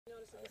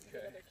so this is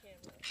Okay. another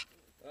camera.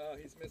 Oh,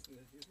 he's missing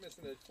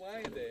the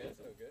flying day. That's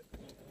no good.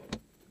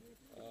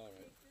 All right.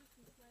 Take this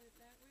and slide it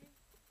that way.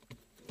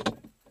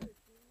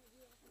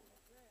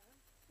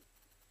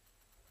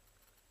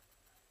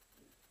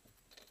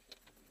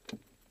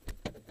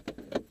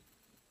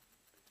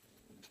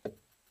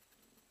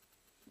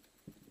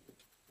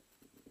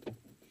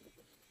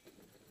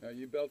 Are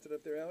you belted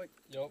up there, Alec?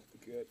 Yep.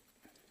 Good.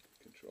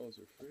 Controls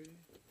are free.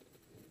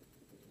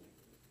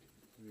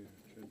 Yeah,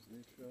 trim's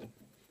neutral.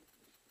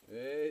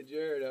 Hey,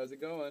 Jared, how's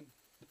it going?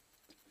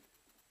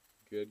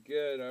 Good,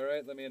 good. All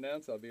right, let me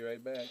announce. I'll be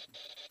right back.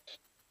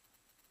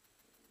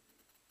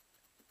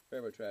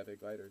 Fairway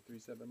traffic, glider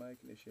 37 Mike,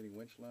 initiating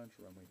winch launch,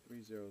 runway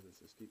 30. This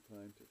is a steep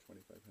climb to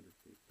 2,500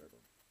 feet.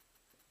 Fairway.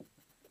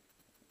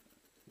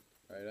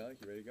 All right, Alec,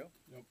 you ready to go?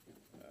 Yep.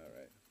 All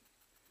right.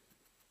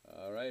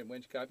 All right,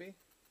 winch copy.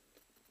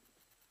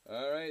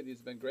 All right, these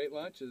have been great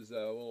launches.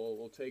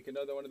 We'll take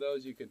another one of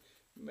those. You could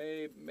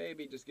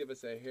maybe just give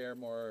us a hair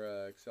more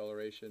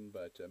acceleration,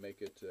 but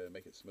make it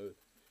smooth.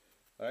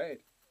 All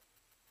right,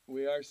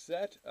 we are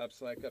set. Up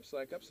slack, up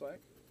slack, up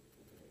slack.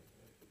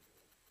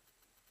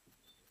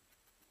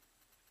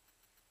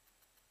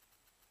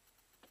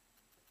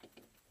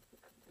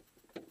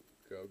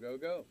 Go, go,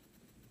 go.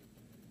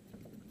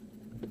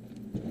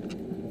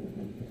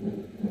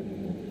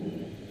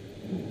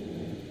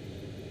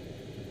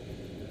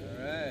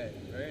 All right,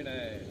 very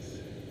nice.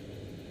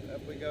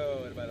 Up we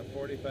go at about a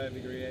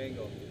 45-degree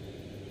angle.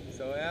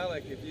 So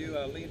Alec, if you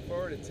lean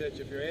forward a titch,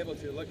 if you're able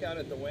to, look out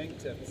at the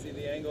wingtip and see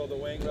the angle of the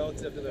wing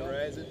relative to the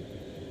horizon.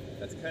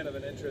 That's kind of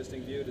an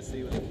interesting view to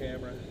see with the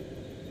camera.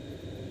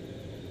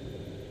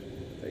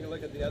 Take a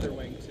look at the other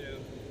wing too.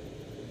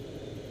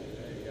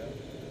 There you go.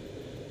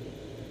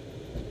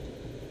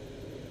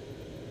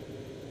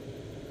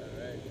 All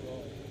right,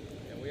 cool.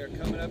 And we are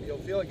coming up. You'll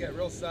feel it get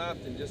real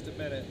soft in just a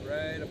minute,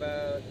 right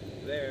about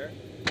there.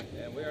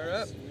 And we are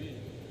up. Sweet.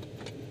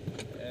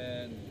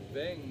 And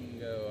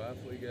bingo, off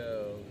we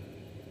go.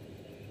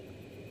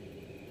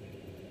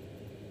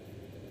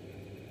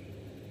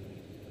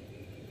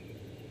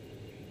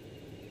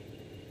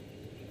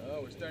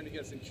 Oh, we're starting to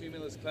get some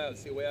cumulus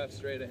clouds. See way off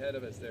straight ahead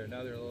of us there.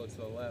 Now they're a little to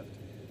the left.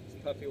 These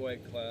puffy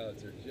white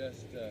clouds are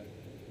just,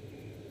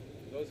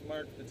 those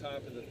mark the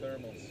top of the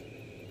thermals.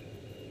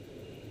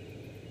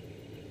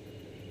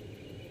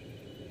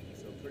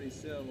 So pretty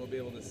soon we'll be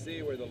able to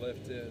see where the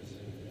lift is.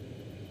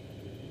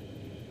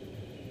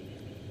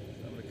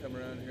 So I'm going to come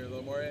around here a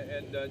little more.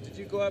 And did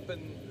you go up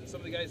and, some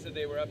of the guys said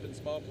they were up in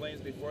small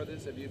planes before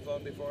this. Have you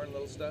flown before in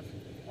little stuff?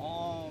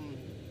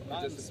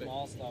 Not just the the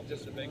small stuff.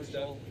 just the big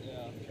commercial, stuff?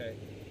 Yeah. Okay.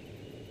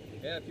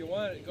 Yeah, if you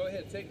want, go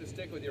ahead, take the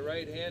stick with your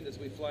right hand as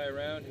we fly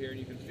around here, and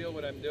you can feel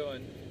what I'm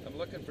doing. I'm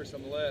looking for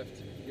some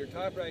lift. Your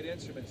top right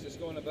instrument's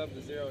just going above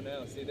the 0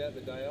 now. See that,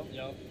 the dial?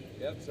 Yep.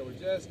 Yep, so we're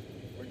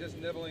just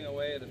nibbling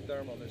away at a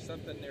thermal. There's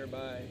something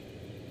nearby,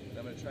 and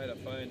I'm going to try to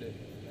find it.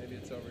 Maybe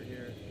it's over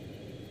here.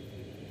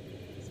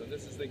 So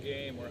this is the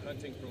game. We're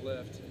hunting for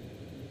lift.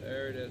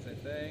 There it is, I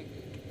think.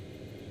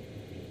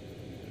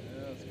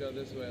 Now let's go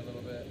this way a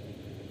little bit.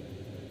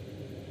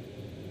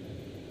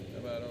 How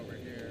about over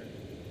here?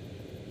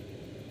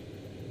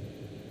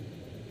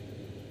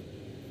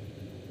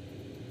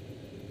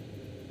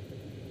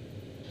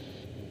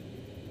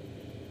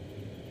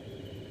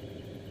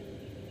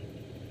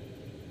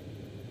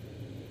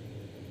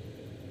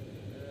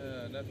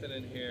 Nothing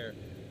in here.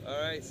 All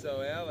right,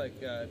 so Alec,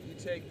 if you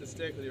take the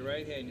stick with your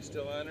right hand, you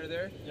still on her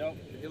there? Yep.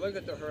 If you look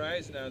at the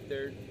horizon out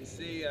there, you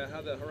see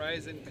how the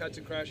horizon cuts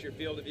across your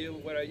field of view?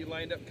 What are you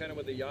lined up kind of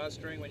with the yaw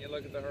string when you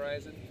look at the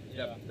horizon?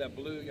 Yeah. That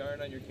blue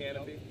yarn on your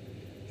canopy?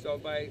 Yep. So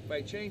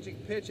by changing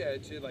pitch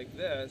attitude like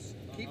this,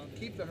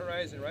 keep the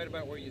horizon right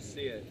about where you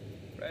see it.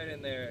 Right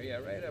in there, yeah,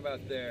 right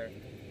about there.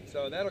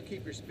 So that'll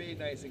keep your speed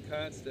nice and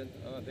constant.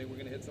 Oh, I think we're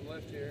gonna hit some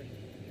lift here.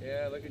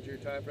 Yeah, look at your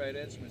top right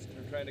instruments.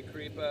 We're trying to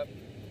creep up.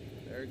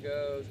 There it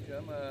goes,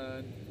 come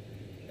on.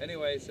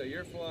 Anyway, so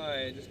you're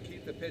flying, just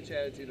keep the pitch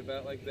attitude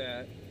about like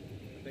that.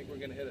 I think we're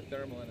gonna hit a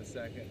thermal in a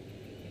second.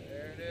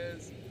 There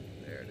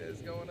it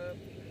is going up.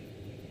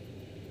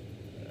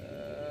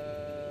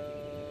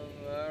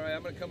 All right,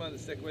 I'm gonna come on the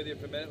stick with you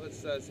for a minute.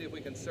 Let's see if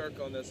we can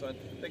circle on this one.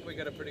 I think we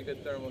got a pretty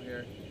good thermal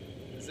here.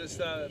 Is this,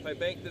 if I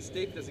bank this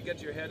deep, does it get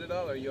to your head at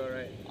all, or are you all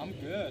right? I'm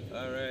good.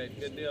 All right,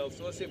 good deal.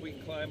 So let's see if we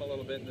can climb a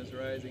little bit in this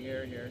rising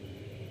air here.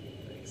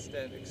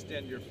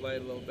 Extend your flight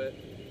a little bit.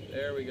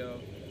 There we go.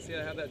 See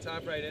how that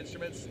top right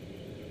instrument's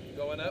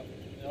going up?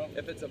 Yep.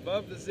 If it's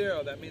above the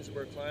 0, that means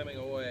we're climbing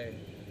away.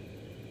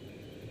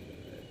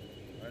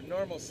 Our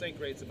normal sink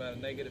rate's about a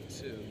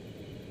 -2.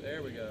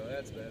 There we go,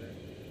 that's better.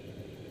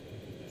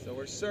 So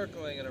we're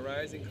circling in a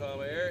rising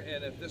calm air,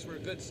 and if this were a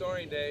good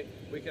soaring day,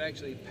 we could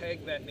actually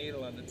peg that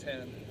needle on the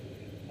 10.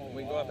 Oh,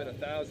 We go up at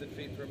 1,000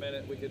 feet per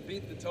minute. We could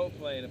beat the tow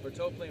plane. If we're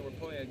tow plane, we're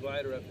pulling a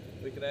glider up,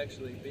 we could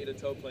actually beat a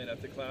tow plane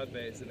up to cloud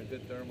base in a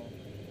good thermal.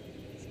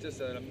 It's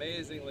just an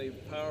amazingly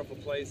powerful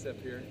place up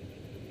here.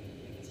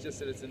 It's just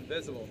that it's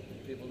invisible.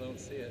 People don't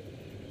see it.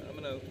 I'm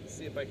gonna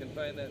see if I can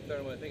find that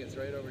thermal. I think it's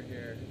right over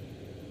here.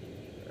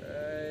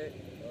 Right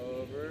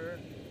over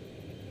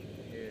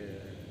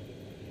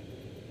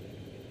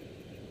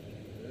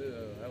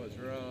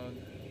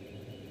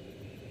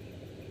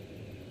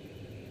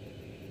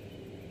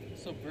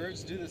So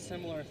birds do the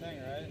similar thing,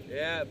 right?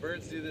 Yeah,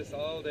 birds do this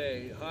all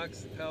day.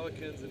 Hawks,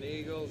 pelicans, and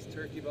eagles,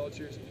 turkey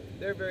vultures,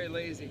 they're very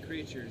lazy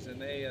creatures,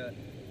 and they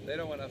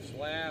don't want to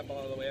flap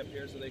all the way up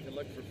here so they can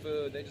look for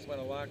food. They just want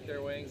to lock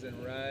their wings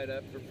and ride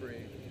up for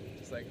free,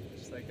 just like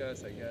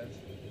us, I guess.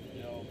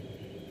 Yo.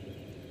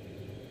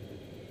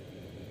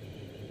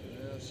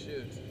 Well,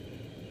 shoot.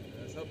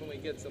 I was hoping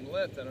we'd get some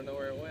lift. I don't know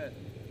where it went.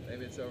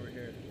 Maybe it's over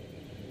here.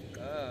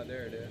 Ah,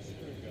 there it is. There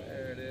we go.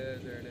 There it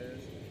is. There it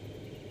is.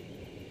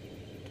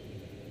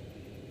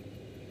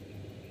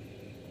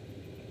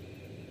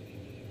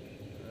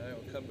 All right,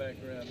 we'll come back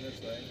around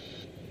this way.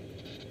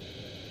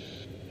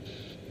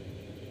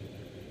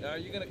 Now, are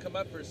you going to come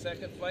up for a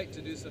second flight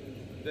to do some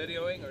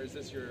videoing, or is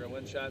this your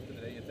one shot for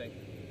the day, you think?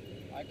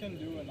 I can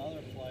do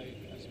another flight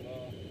as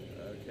well.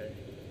 Okay.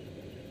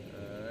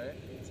 All right.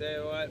 Tell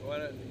you what, why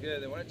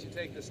don't you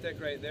take the stick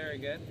right there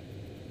again?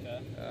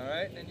 Okay. All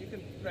right, and you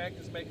can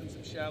practice making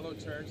some shallow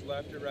turns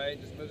left or right.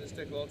 Just move the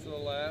stick a little to the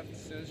left.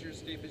 As soon as you're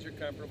steep as you're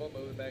comfortable,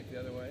 move it back the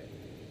other way.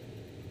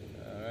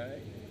 All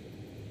right.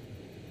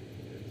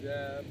 Good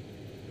job.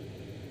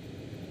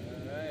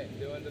 All right,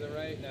 doing to the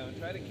right now. And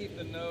try to keep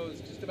the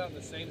nose just about in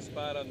the same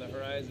spot on the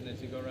horizon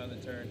as you go around the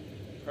turn.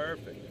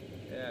 Perfect.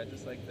 Yeah,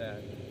 just like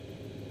that.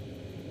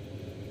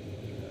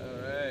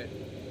 All right.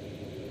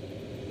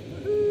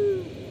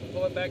 Woohoo!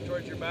 Pull it back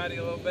towards your body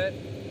a little bit.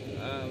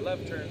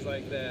 Love turns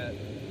like that.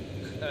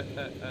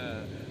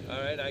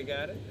 All right, I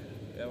got it.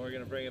 And we're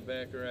gonna bring it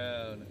back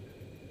around.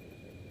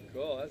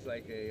 Cool, that's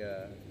like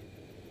a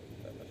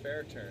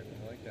fair turn.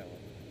 I like that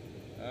one.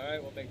 All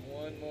right, we'll make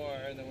one more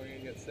and then we're gonna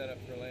get set up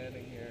for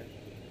landing here.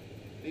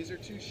 These are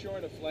too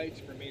short of flights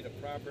for me to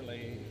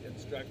properly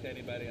instruct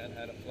anybody on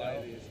how to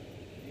fly these.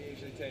 It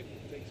usually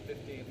takes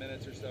 15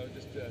 minutes or so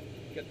just to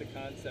get the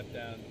concept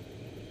down.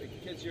 The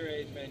kids your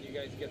age, man, you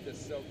guys get this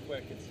so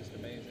quick, it's just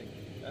amazing.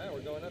 Ah, we're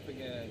going up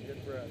again,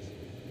 good for us.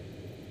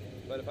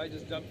 But if I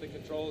just dump the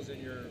controls in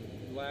your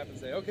lap and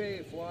say,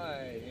 okay,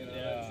 fly,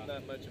 that's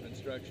not much of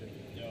instruction.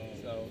 Yo.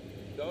 So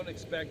don't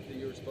expect that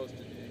you were supposed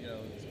to,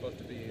 supposed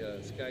to be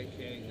Sky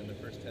King in the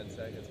first 10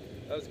 seconds.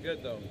 That was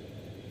good though.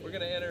 We're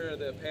gonna enter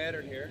the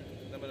pattern here.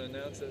 I'm gonna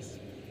announce this.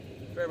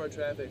 Fairboat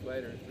traffic,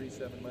 lighter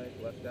 37 Mike,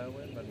 left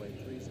downwind, runway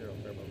 30,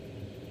 Fairboat.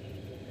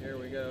 Here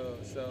we go.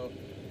 So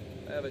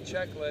I have a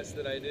checklist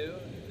that I do.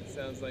 It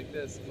sounds like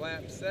this.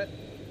 Flap set,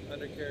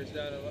 undercarriage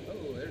down.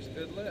 Oh, there's a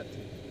good lift.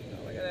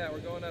 Oh, look at that,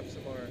 we're going up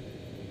some more.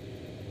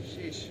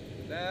 Sheesh.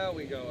 Now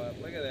we go up.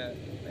 Look at that.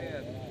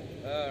 Man.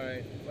 All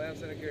right.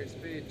 Flaps, undercarriage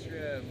speed,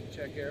 trim,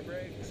 check air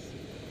brakes.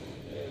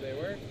 There they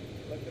work.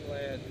 Look and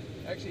land.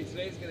 Actually,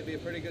 today's going to be a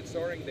pretty good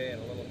soaring day in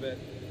a little bit.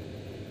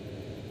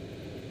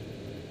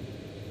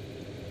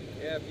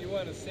 Yeah, if you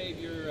want to save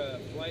your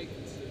flight,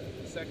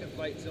 second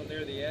flight till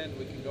near the end,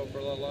 we can go for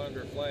a little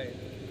longer flight.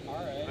 All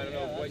right. I don't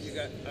know what you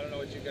got. I don't know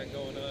what you got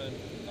going on.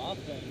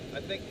 Nothing.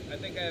 I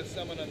think I have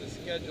someone on the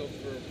schedule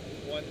for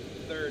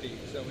 1:30,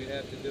 so we'd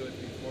have to do it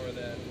before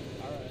then.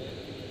 All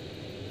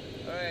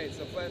right. All right.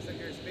 So flaps,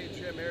 undercarriage speed,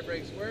 trim, air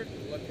brakes work.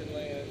 Look and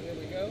land. Here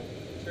we go.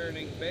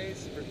 Turning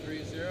base for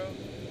 30.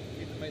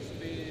 Keeping my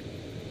speed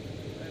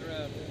right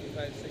around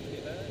 55,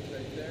 69,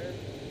 right there.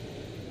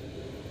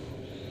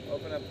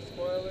 Open up the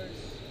spoilers.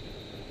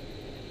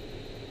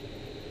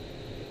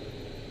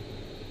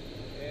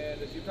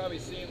 And as you've probably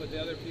seen with the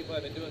other people,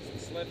 I've been doing some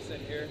slips in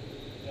here.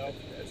 Yep.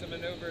 It's a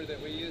maneuver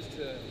that we use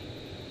to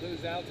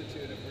lose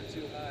altitude if we're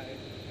too high.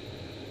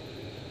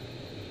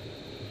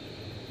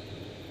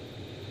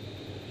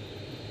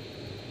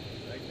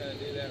 I kind of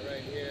do that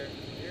right here.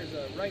 Here's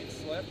a right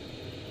slip.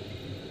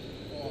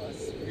 Oh,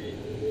 sweet.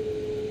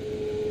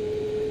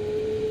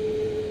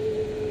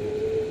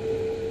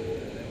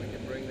 And then we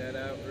can bring that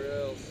out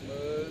real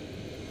smooth.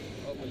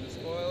 Open the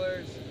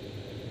spoilers.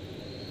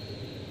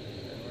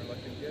 And we're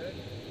looking good.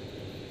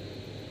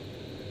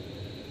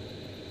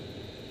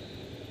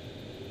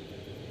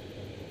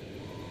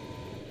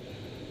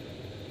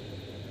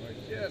 We're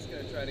just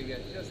going to try to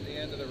get just the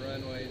end of the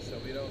runway so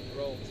we don't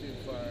roll too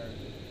far.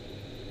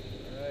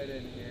 Right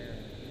in here.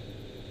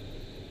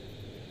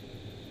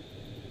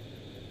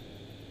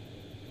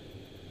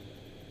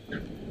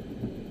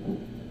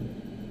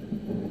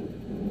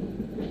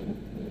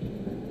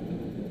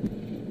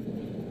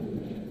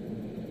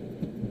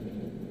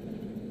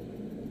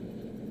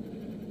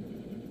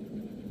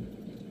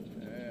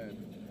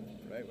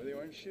 Where the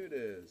orange chute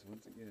is,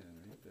 once again,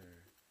 right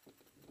there.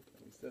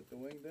 We set the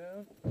wing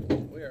down.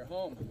 We are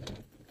home.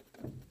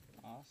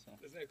 Awesome.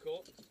 Isn't that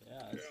cool?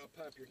 Yeah. Here,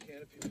 I'll pop your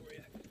canopy for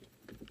you.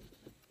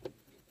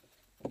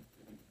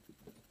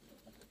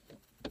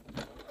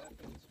 That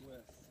thing's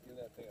Swiss. Give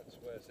that thing a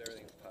twist,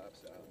 everything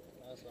pops out.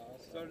 That's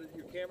awesome. So did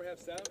your camera have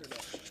sound or no?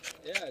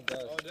 Yeah, it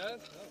does. Oh, it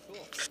does? Oh,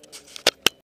 cool.